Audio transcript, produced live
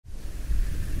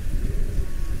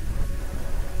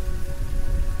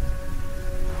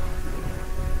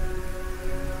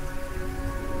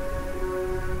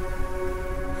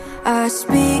I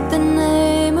speak the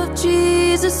name of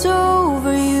Jesus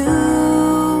over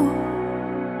you.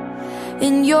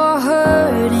 In your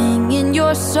hurting, in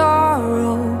your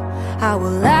sorrow, I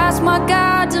will ask my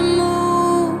God to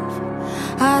move.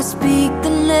 I speak the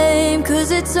name 'cause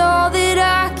it's all that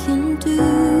I can do.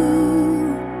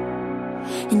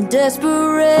 In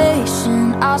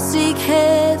desperation, I'll seek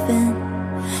heaven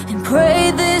and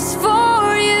pray this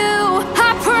for you.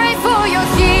 I pray for your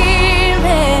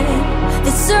healing,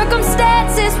 that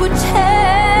circumstances would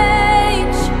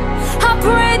change. I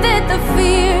pray that the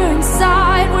fear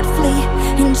inside would flee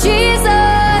in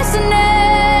Jesus'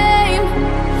 name.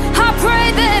 I pray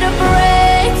that a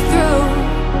breakthrough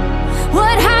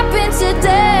would happen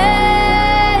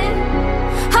today.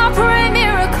 I pray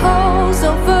miracles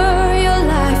over your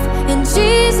life in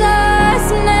Jesus'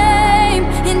 name,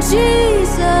 in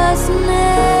Jesus'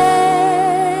 name.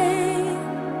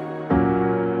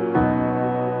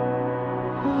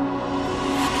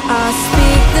 I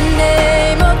speak the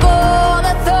name of all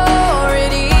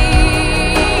authority,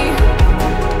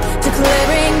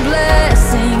 declaring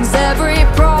blessings, every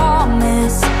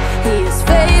promise He is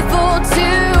faithful to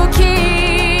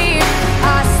keep.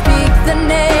 I speak the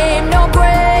name no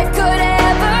grave could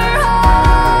ever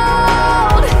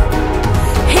hold.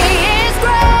 He is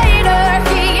greater,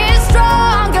 He is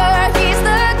stronger, He's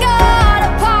the God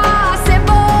of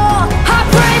possible. I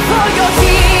pray for your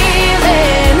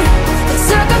healing, that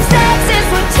circumstances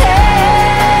would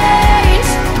change.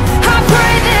 I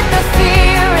pray that the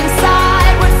fear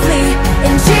inside would flee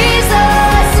in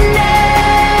Jesus'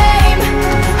 name.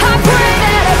 I pray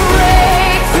that a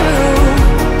breakthrough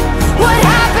would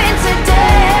happen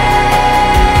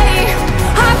today.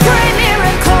 I pray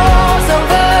miracles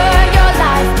over your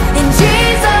life in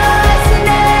Jesus'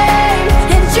 name,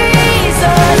 in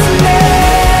Jesus'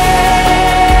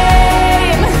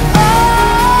 name. Oh,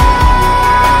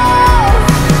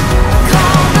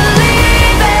 come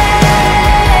believe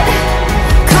it,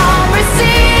 come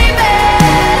receive it.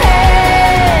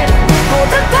 Oh,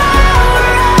 the power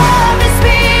of His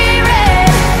Spirit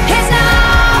is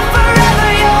now forever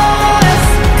yours.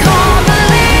 Come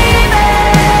believe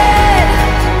it,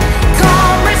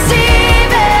 come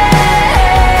receive it.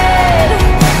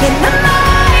 In the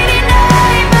mighty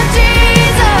name of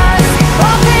Jesus,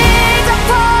 all things are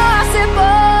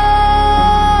possible.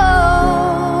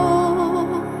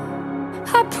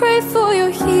 I pray for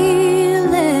your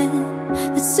healing,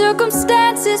 that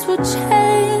circumstances will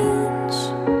change.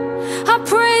 I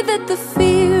pray that the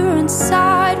fear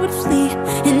inside would flee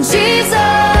in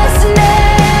Jesus'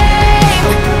 name.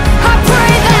 I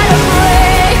pray that a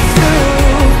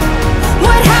breakthrough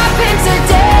would happen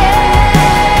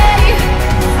today.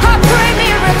 I pray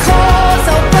miracles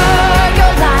over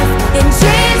your life in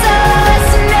Jesus'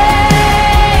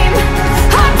 name.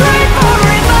 I pray for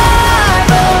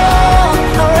revival,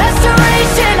 a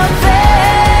restoration of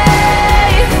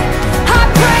faith. I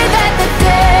pray that the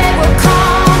dead will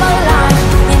come alive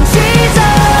in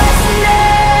Jesus'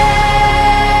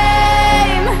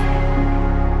 name,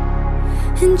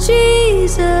 in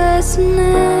Jesus' name.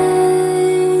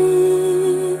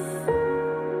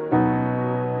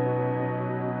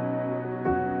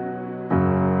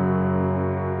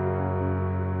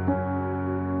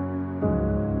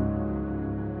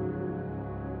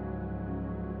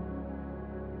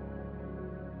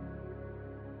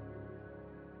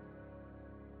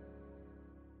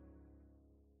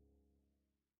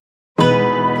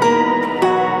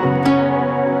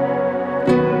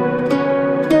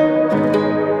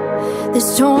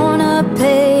 There's torn up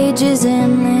pages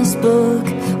in this book,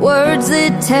 words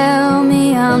that tell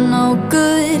me I'm no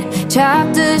good,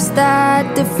 chapters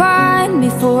that define me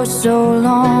for so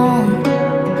long.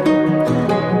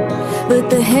 But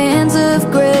the hands of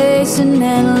grace and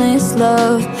endless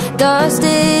love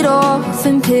dusted off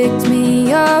and picked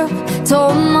me up,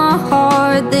 told my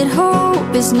heart that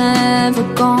hope is never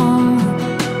gone.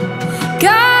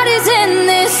 God is in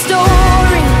this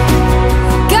story,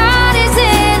 God is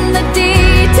in the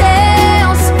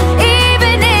details,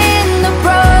 even in the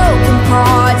broken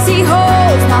parts. He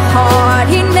holds my heart,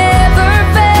 He never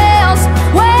fails.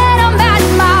 When I'm at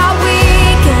my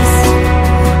weakest,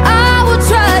 I will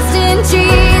trust in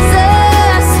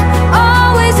Jesus.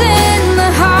 Always in the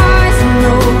highs and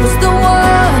lows, the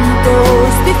one who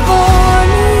goes before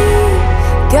me.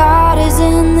 God is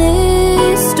in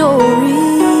this story.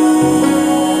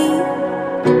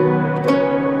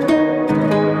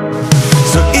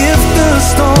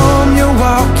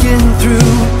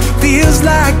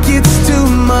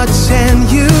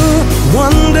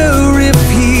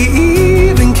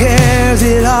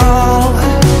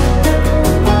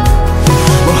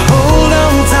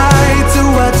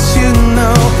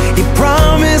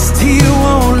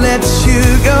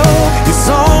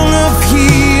 song of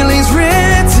healing's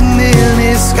written in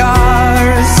his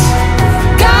scars.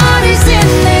 God is in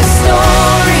this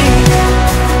story.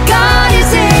 God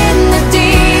is in the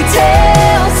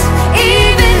details.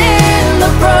 Even in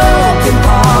the broken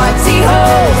parts, he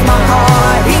holds my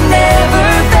heart. He never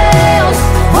fails.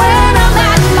 When I'm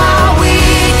at my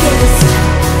weakest,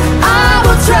 I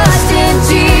will trust in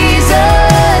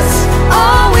Jesus.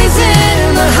 Always in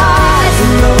the highs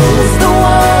and lows, the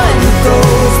one who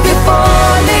goes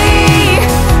before me.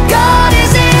 God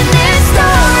is in this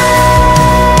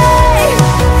story.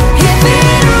 If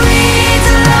it reads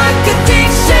like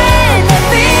addiction, if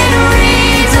it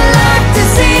reads like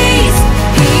disease,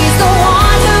 he's the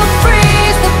one who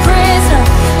frees the prisoner.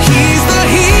 He's the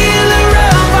healer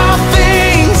of all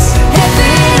things. If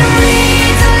it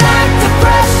reads like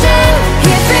depression,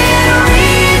 if it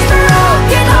reads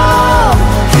broken home,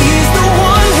 He's the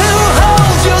one who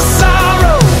holds your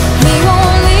sorrow. he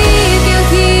won't leave you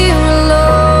here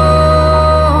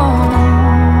alone.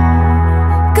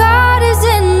 God is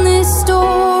in this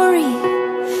story.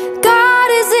 God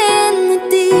is in the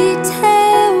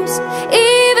details.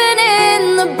 Even in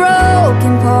the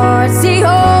broken parts, he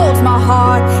holds my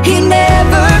heart. He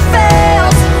never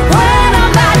fails. When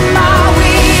I'm at my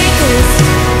weakest,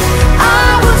 I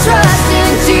will trust in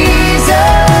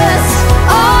Jesus.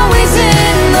 Always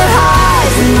in the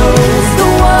highs and lows, the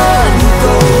one who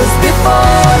goes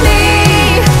before me.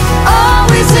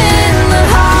 Always in the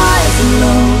highs and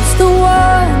lows, the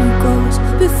one who goes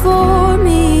before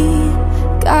me.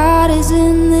 God is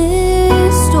in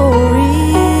this story.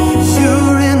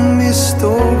 You're in this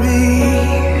story,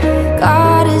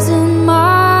 God is in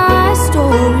my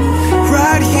story.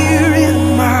 right here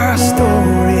in my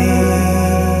story.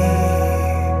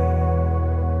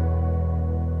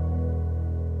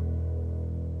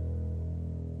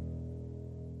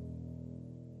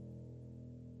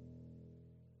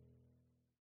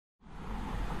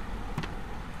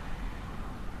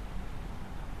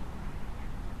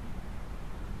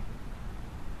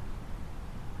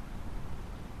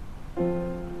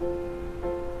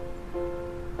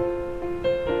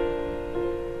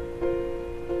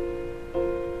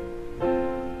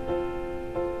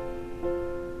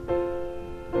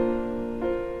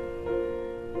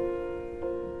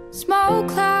 Smoke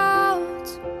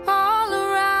clouds all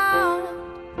around,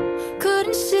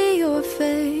 couldn't see your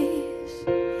face.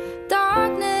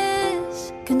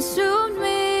 Darkness consumed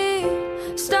me,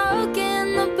 stuck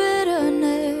in the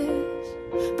bitterness.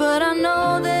 But I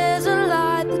know there's a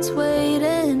light that's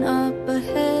waiting up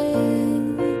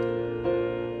ahead.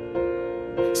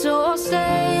 So I'll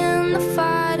stay in the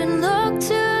fight and look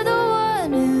to the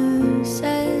one who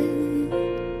said,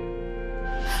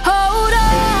 hold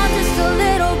on just a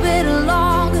little bit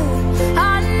longer.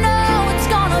 I know it's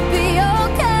gonna be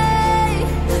okay.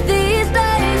 These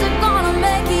days are gonna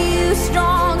make you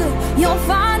stronger. You'll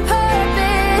find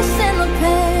purpose in the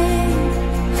pain.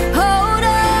 Hold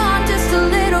on just a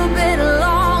little bit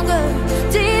longer.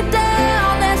 Deep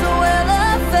down there's a well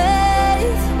of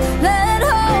faith. Let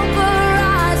hope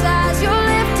arise as you're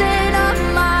lifting up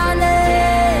my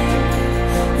name.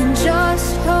 And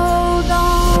just hold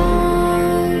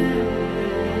on.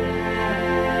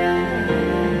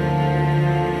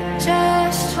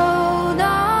 Just hold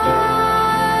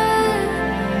on.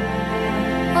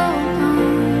 Hold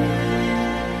on.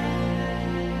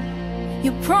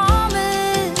 Your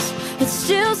promise, it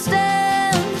still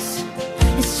stands.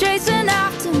 It's chasing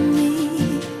after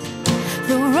me.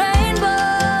 The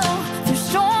rainbow through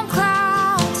storm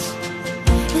clouds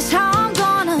is how I'm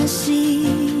gonna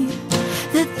see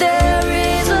that there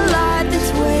is a light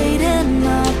that's waiting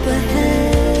up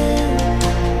ahead.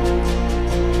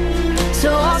 So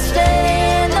I'll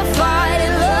stay in the fight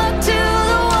and look to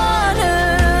the one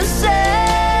who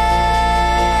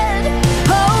said,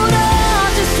 hold on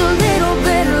just a little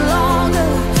bit longer.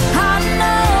 I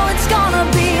know it's gonna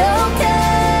be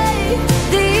okay.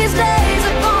 These days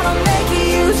are gonna make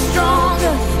you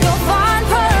stronger. You'll find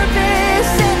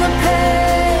purpose in the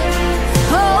pain.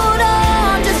 Hold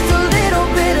on just a little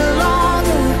bit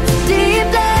longer. Deep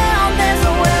down there's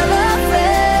a well of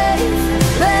faith.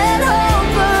 Let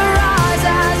hope arise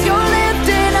as you're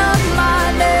lifting up my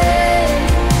name.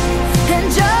 And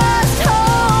just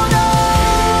hold on.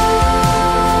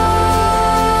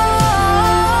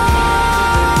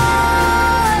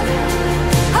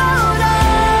 Hold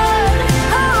on,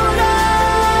 hold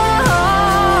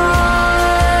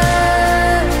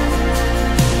on.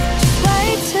 Just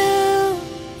wait till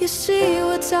you see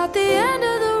what's at the end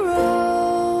of the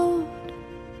road.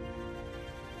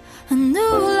 A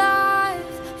new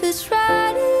life is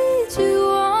ready to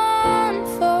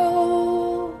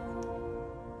unfold.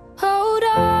 Hold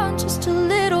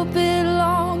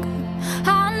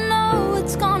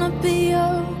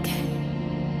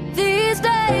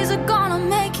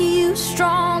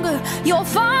you'll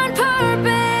find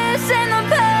purpose in the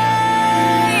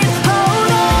pain.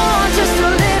 Hold on just a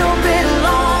little bit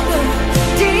longer.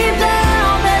 Deep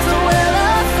down there's a well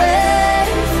of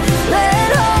faith. Let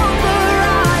hope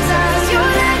arise as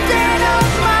you're lifting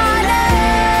up my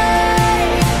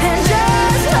name. And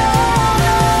just hold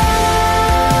on.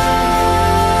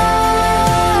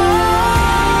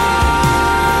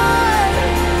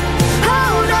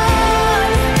 Hold on,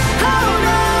 hold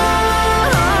on.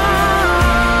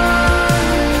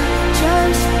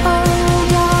 Just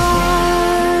hold on.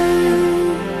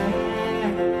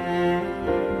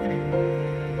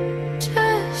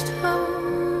 Just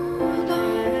hold on.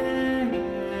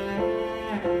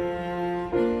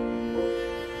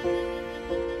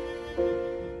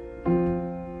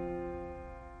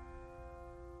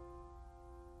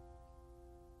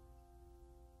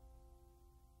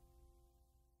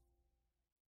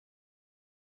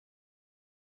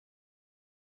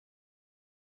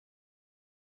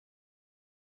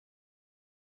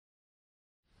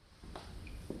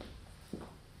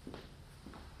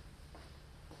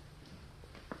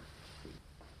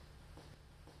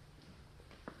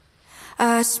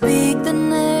 I speak the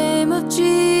name of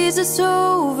Jesus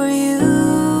over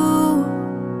you.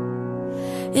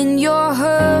 In your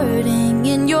hurting,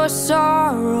 in your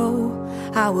sorrow,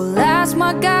 I will ask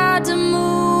my God to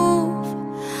move.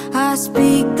 I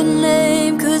speak the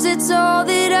name 'cause it's all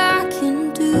that I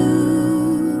can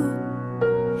do.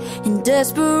 In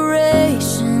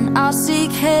desperation, I'll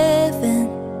seek heaven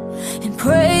and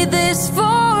pray this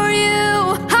for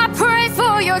you. I pray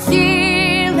for your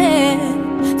healing,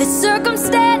 that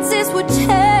circumstances would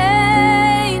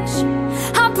change.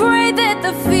 I pray that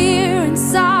the fear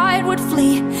inside would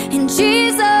flee in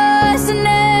Jesus'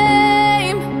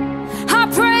 name. I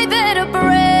pray that a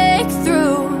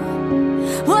breakthrough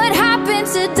would happen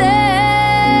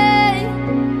today.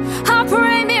 I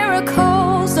pray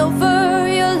miracles over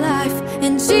your life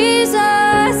in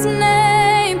Jesus'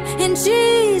 name, in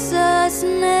Jesus'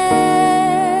 name.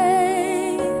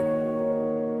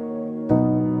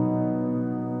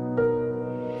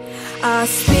 I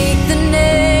speak the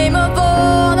name of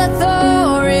all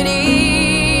authority,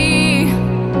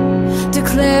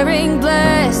 declaring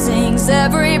blessings,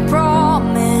 every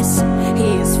promise He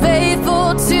is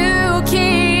faithful to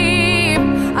keep.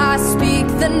 I speak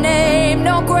the name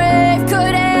no grave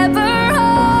could ever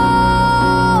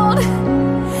hold.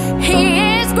 He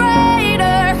is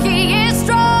greater, He is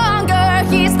stronger,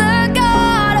 He's the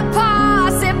God of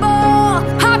possible.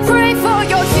 I pray for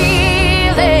your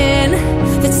healing,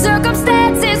 that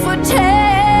circumstances would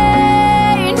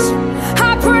change.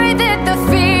 I pray that the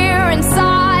fear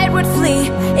inside would flee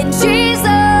in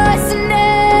Jesus'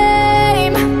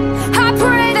 name. I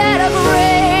pray that a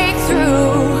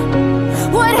breakthrough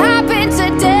would happen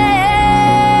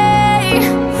today.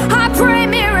 I pray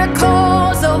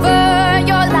miracles over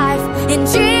your life in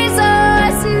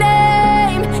Jesus'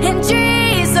 name, in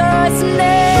Jesus'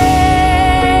 name.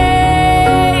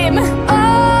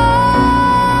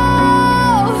 Oh,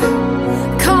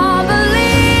 come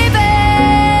believe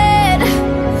it,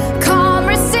 come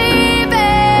receive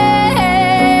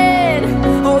it.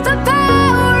 Oh, the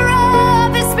power of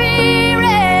His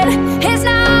Spirit is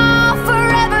now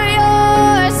forever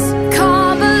yours.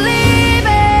 Come believe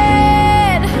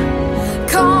it,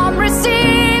 come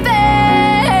receive it.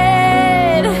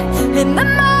 In the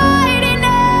mighty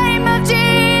name of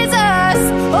Jesus,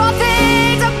 all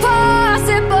things are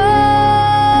possible.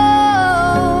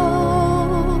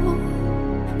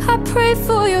 I pray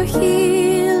for your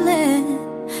healing,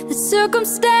 that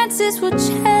circumstances will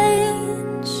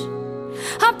change.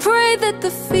 I pray that the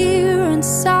fear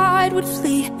inside would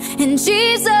flee in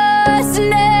Jesus'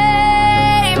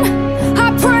 name. I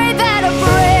pray that a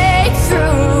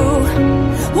breakthrough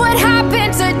would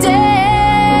happen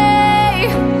today.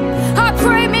 I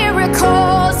pray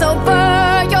miracles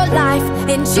over your life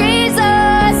in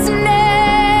Jesus'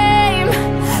 name.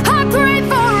 I pray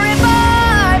for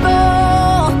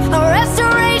revival, a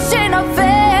restoration of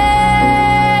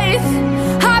faith.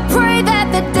 I pray that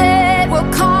the dead will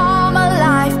come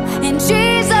alive in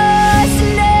Jesus'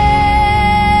 name,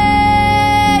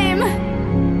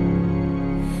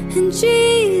 in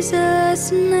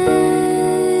Jesus' name.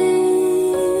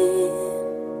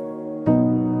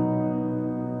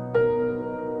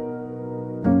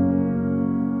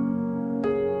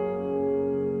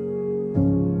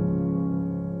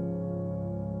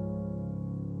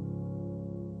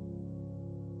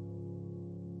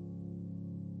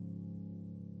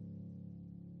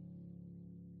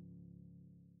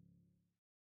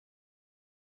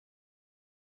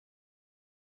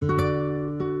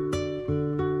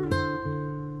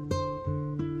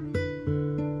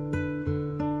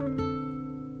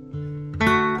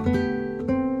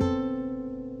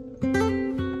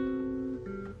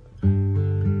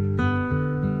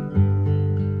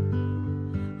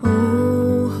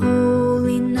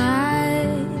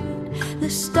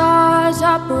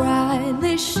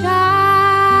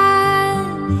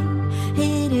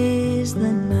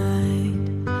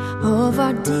 of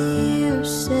our dear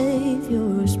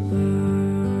Savior's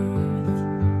birth.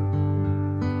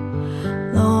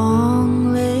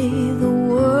 Long lay the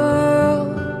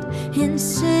world in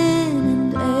sin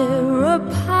and error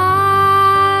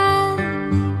pining,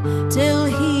 till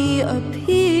He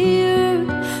appeared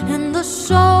and the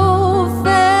soul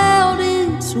felt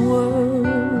its worth.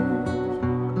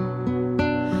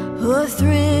 A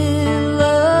thrill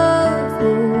of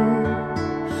hope,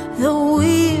 the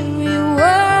weary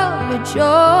world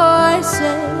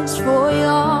rejoices, for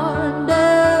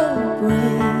yonder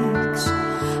breaks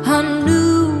a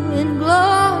new and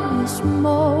glorious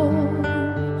morn.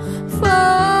 Fall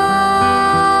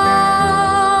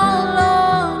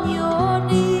on your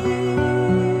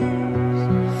knees,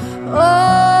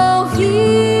 oh,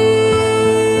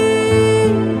 hear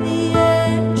the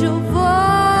angel voices,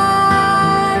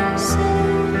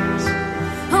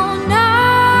 oh, night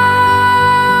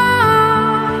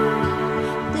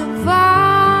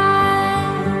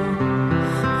divine,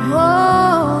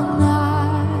 oh,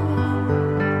 night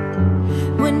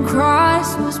when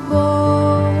Christ was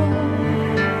born.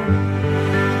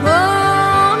 Oh,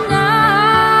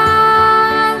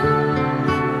 night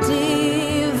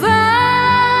divine,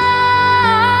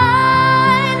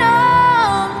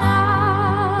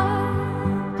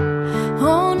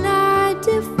 oh, night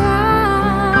divine.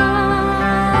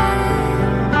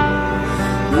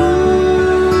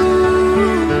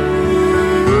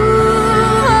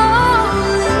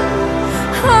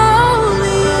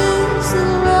 Holy is the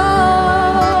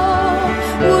Lord.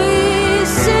 We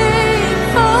sing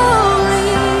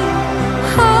holy,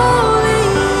 holy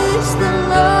is the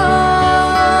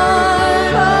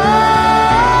Lord. Oh,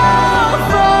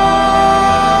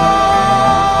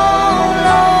 fall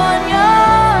on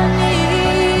your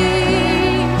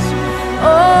knees.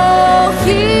 Oh,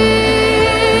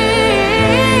 hear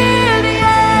the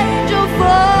angel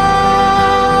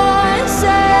voices.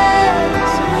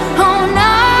 Oh,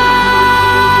 night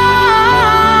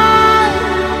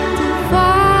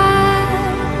divine.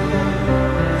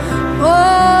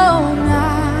 Oh,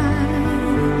 night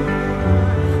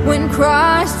when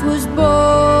Christ was born.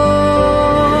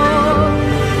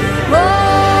 Oh,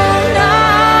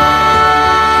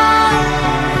 night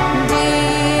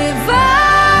divine.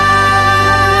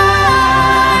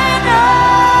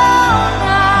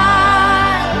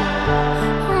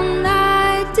 Oh,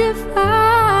 night divine.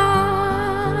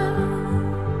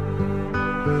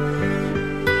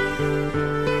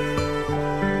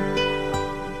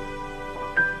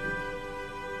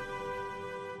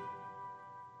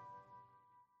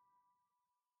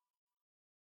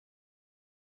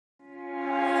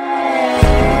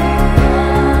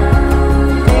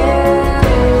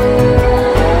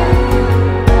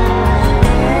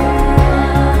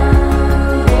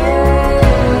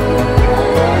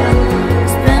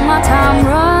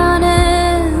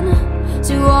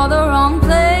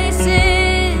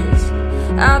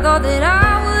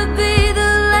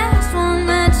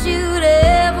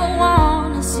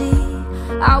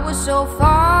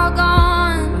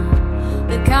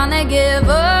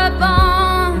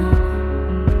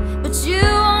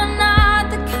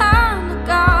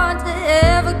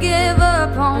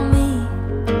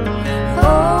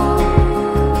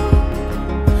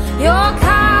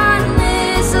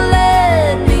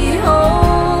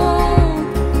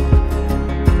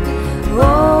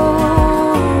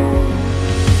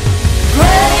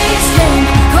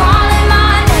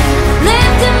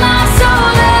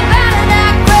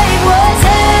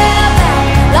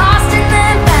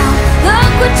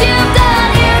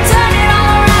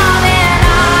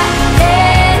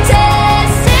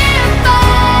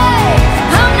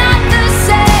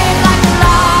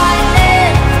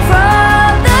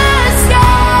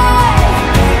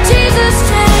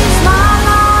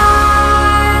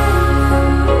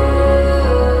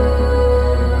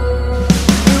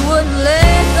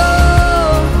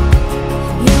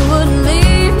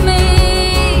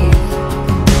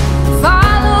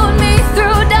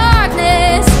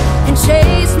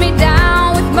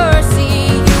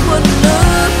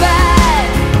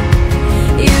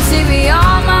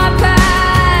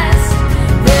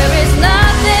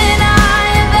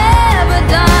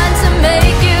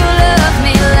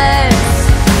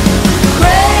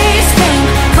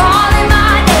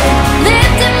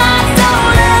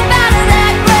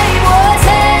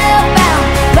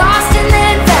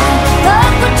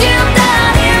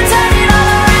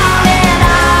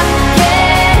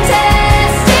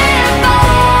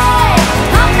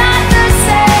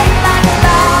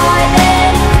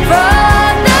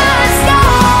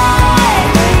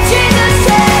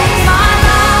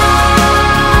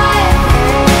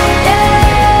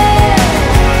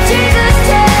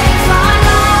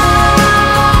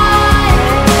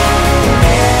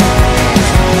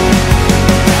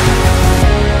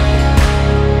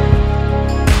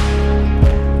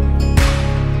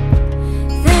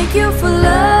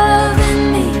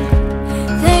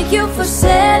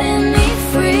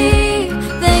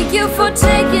 for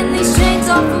taking these chains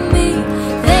off of me.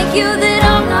 Thank you that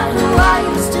I'm not who I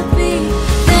used to be.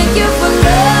 Thank you for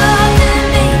loving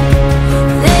me.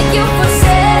 Thank you for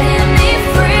setting me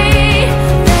free.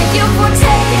 Thank you for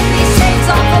taking these chains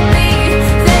off of me.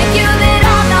 Thank you that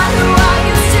I'm not who I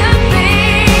used to be.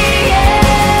 Yeah.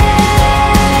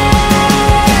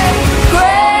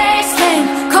 Grace came,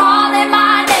 calling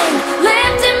my name,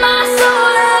 lifting my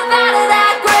soul up out of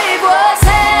that grave. Was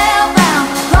hellbound,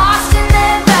 lost and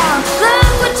then found.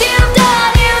 Look what you've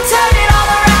done, you turned it all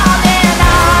around. And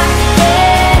I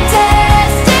can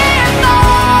testify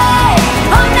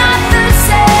I'm not the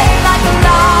same, like a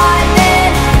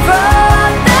lightning from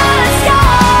the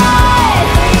sky.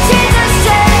 Jesus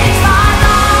changed my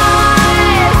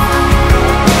life.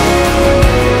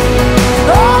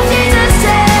 Oh, Jesus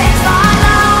changed my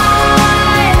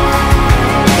life.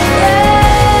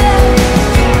 Yeah.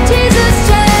 Jesus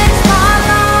changed my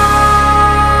life.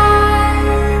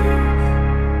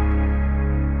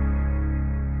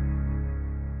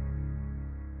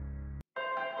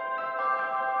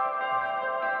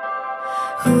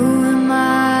 Who am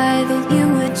I that you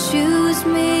would choose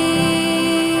me?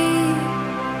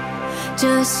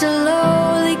 Just a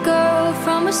lowly girl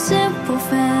from a simple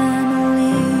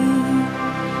family.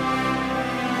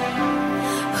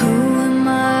 Who am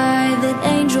I that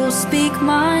angels speak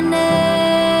my name?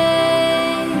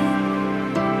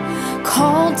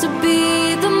 Called to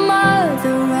be the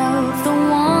mother of the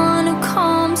one who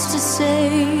comes to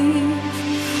save.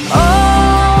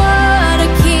 Oh, what a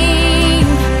king,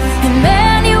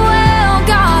 Emmanuel,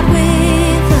 God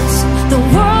with us. The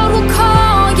world will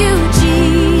call you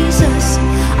Jesus,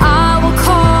 I will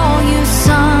call you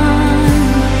son.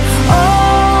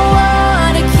 Oh,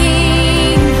 what a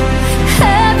king,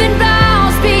 heaven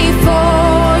bows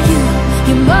before you.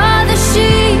 Your mother, she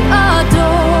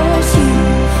adores you,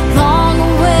 long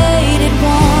awaited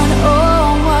one. Oh,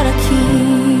 what a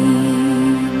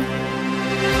king.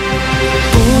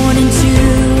 Born into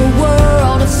a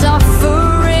world of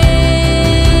suffering,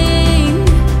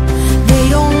 they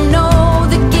don't know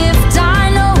the gift I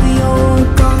know you're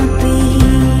gonna be.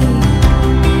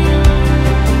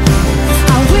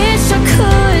 I wish I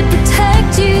could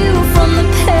protect you from the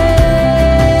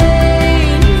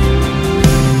pain,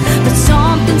 but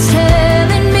something's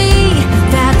telling me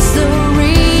that's the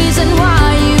reason why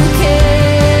you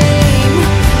came.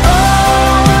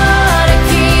 Oh, what a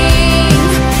king,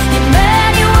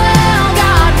 Emmanuel,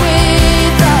 God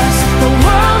with us. The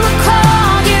world will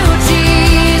call you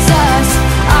Jesus,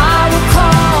 I will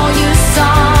call you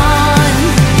son.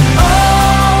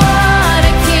 Oh, what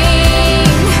a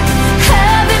king,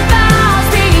 heaven bows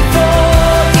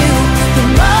before you. Your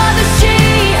mother, she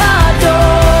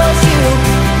adores you,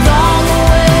 long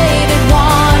awaited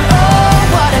one. Oh,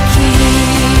 what a king.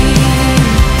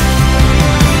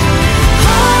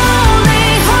 Holy,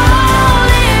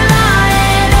 holy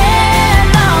Lion in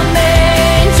the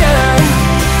manger.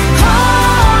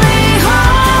 Holy,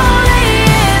 holy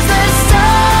is the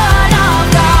Son of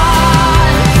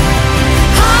God.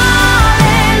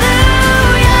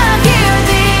 Hallelujah, hear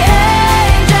the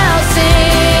angels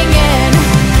singing.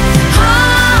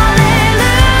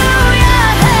 Hallelujah,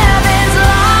 heaven's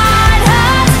light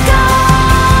has come.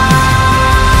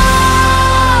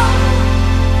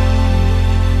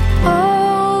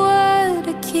 Oh, what a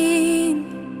king,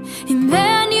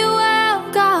 Emmanuel,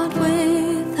 God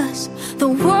with us. The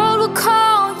world will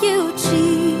call you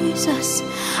Jesus,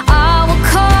 I will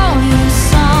call you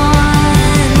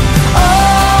son.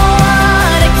 Oh,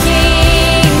 what a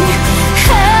king,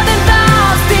 heaven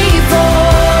bows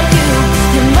before you.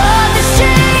 Your mother,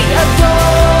 she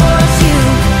adores you,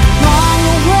 long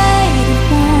awaited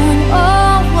one.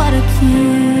 Oh, what a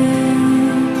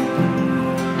king.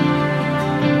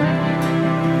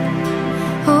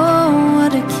 Oh,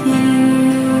 what a king.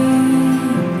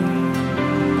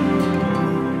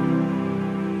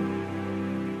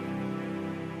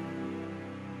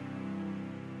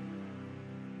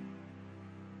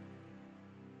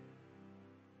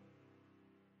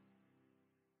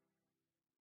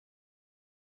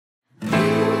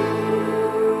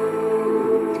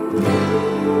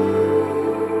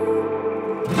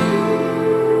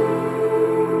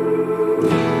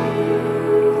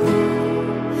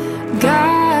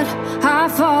 God,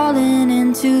 I've fallen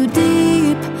in too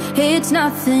deep. It's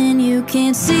nothing you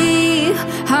can't see.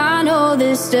 I know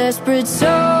this desperate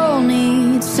soul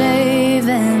needs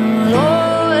saving.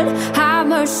 Lord, have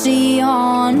mercy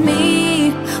on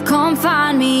me. Come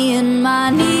find me in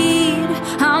my need.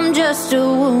 I'm just a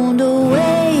wound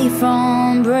away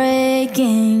from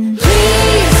breaking.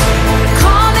 Please,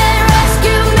 come and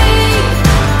rescue me.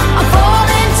 I'm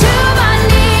falling to my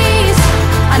knees.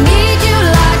 I need you.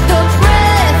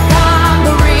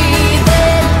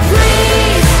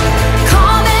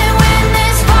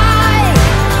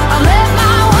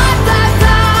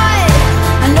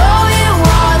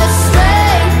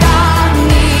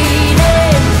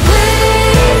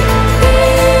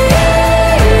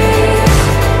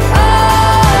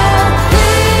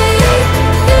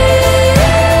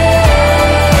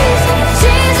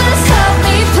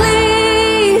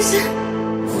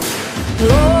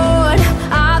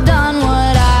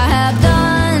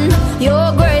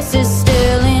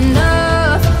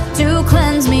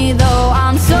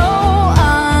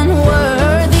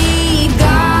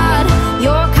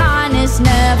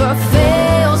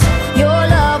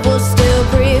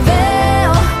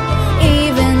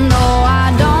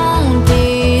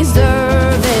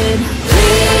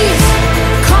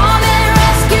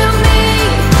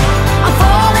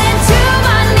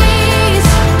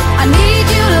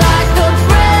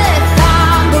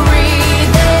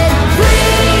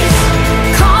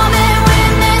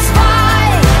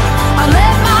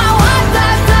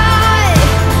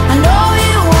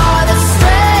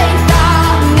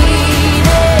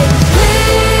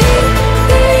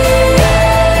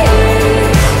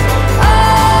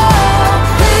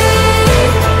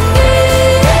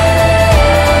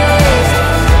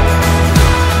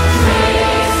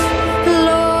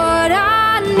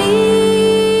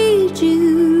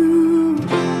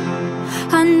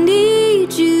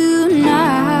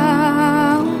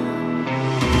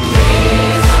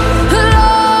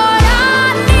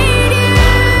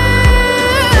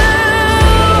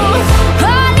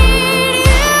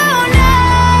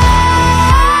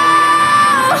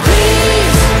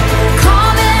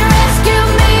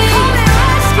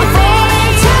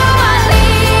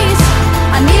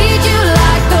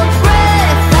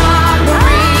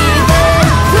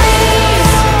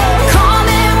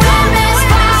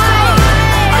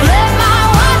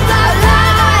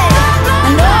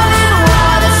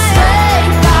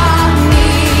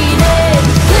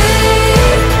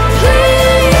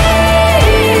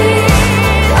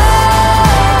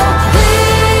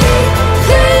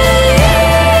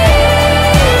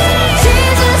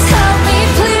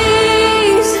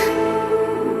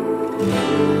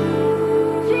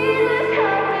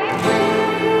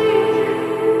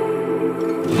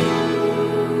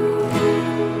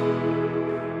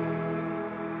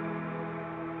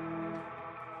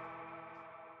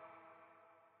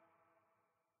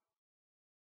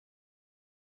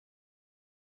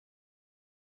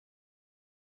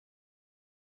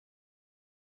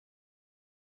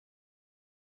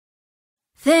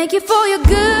 Thank you for your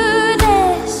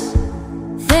goodness.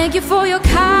 Thank you for your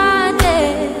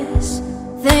kindness.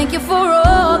 Thank you for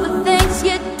all the things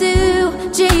you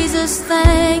do. Jesus,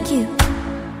 thank you.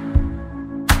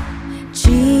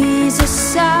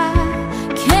 Jesus, I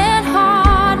can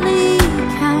hardly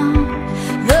count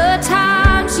the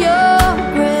times your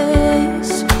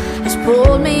grace has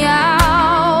pulled me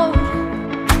out.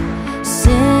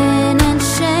 Sin and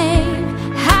shame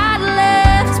had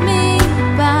left me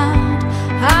bound.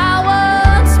 I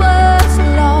once was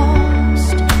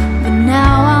lost, but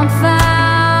now I'm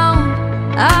found.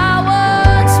 I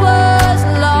once was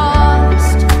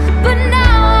lost, but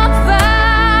now I'm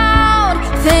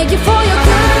found. Thank you for your